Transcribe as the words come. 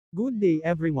Good day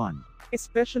everyone,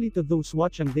 especially to those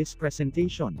watching this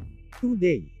presentation.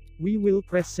 Today, we will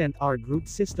present our group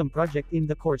system project in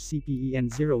the course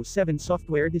CPEN07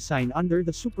 software design under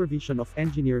the supervision of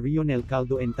engineer Rionel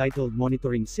Caldo entitled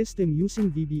Monitoring System using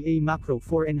VBA Macro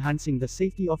for Enhancing the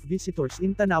Safety of Visitors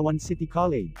in Tanauan City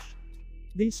College.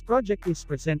 This project is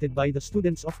presented by the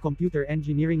students of computer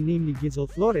engineering namely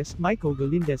Gizel Flores, Maiko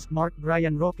Galindez, Mark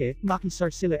Brian Roque, Maki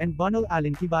Sarcilla and Bonal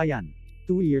Allen Tibayan.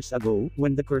 2 years ago,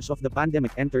 when the curse of the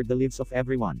pandemic entered the lives of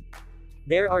everyone,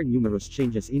 there are numerous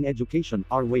changes in education,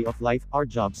 our way of life, our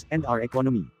jobs, and our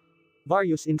economy.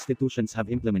 Various institutions have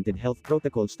implemented health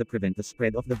protocols to prevent the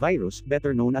spread of the virus,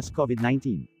 better known as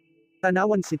COVID-19.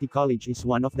 Tanauan City College is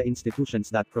one of the institutions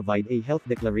that provide a health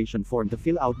declaration form to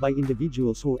fill out by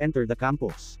individuals who enter the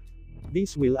campus.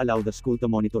 This will allow the school to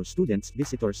monitor students,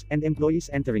 visitors, and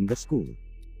employees entering the school.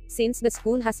 Since the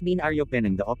school has been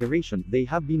Opening the operation, they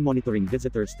have been monitoring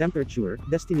visitors' temperature,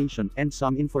 destination, and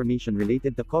some information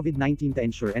related to COVID-19 to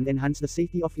ensure and enhance the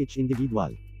safety of each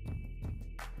individual.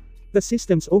 The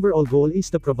system's overall goal is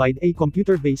to provide a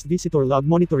computer-based visitor log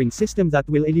monitoring system that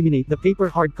will eliminate the paper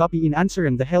hard copy in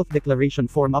answering the health declaration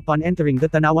form upon entering the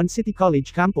Tanauan City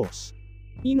College campus.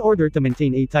 In order to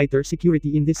maintain a tighter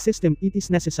security in this system, it is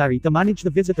necessary to manage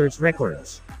the visitors'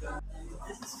 records.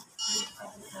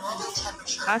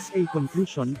 As a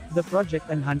conclusion, the project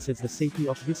enhances the safety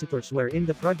of visitors wherein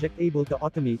the project able to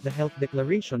automate the health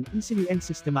declaration easily and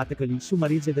systematically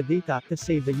summarize the data to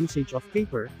save the usage of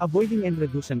paper, avoiding and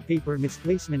reducing paper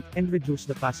misplacement, and reduce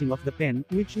the passing of the pen,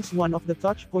 which is one of the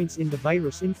touch points in the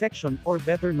virus infection, or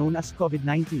better known as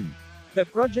COVID-19. The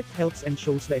project helps and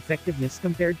shows the effectiveness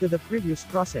compared to the previous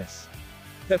process.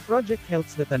 The project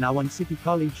helps the Tanauan City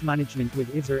College management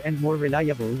with easier and more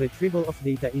reliable retrieval of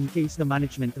data in case the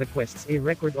management requests a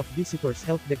record of visitors'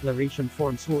 health declaration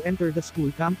forms who enter the school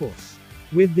campus.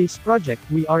 With this project,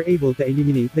 we are able to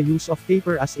eliminate the use of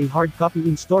paper as a hard copy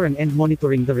in storing and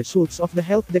monitoring the results of the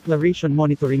health declaration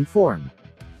monitoring form.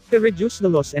 To reduce the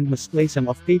loss and misplacing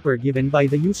of paper given by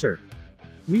the user,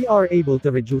 we are able to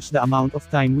reduce the amount of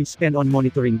time we spend on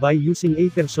monitoring by using a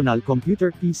personal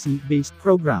computer PC-based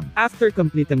program. After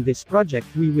completing this project,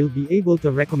 we will be able to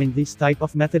recommend this type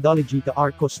of methodology to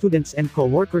our co-students and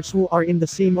co-workers who are in the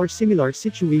same or similar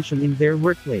situation in their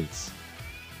workplace.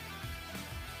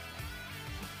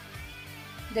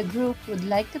 The group would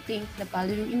like to thank the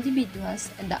following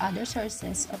individuals and the other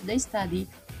sources of the study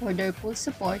for their full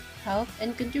support, help,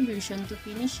 and contribution to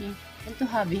finishing and to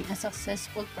having a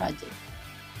successful project.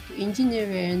 To Engineer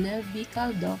Rionel B.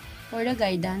 Caldo for the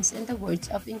guidance and the words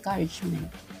of encouragement,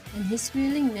 and his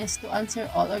willingness to answer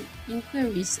all our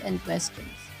inquiries and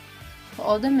questions. To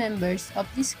all the members of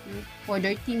this group for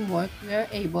their teamwork, we are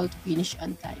able to finish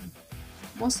on time.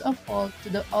 Most of all, to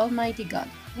the Almighty God,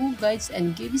 who guides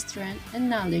and gives strength and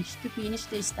knowledge to finish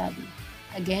the study.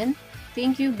 Again,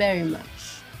 thank you very much.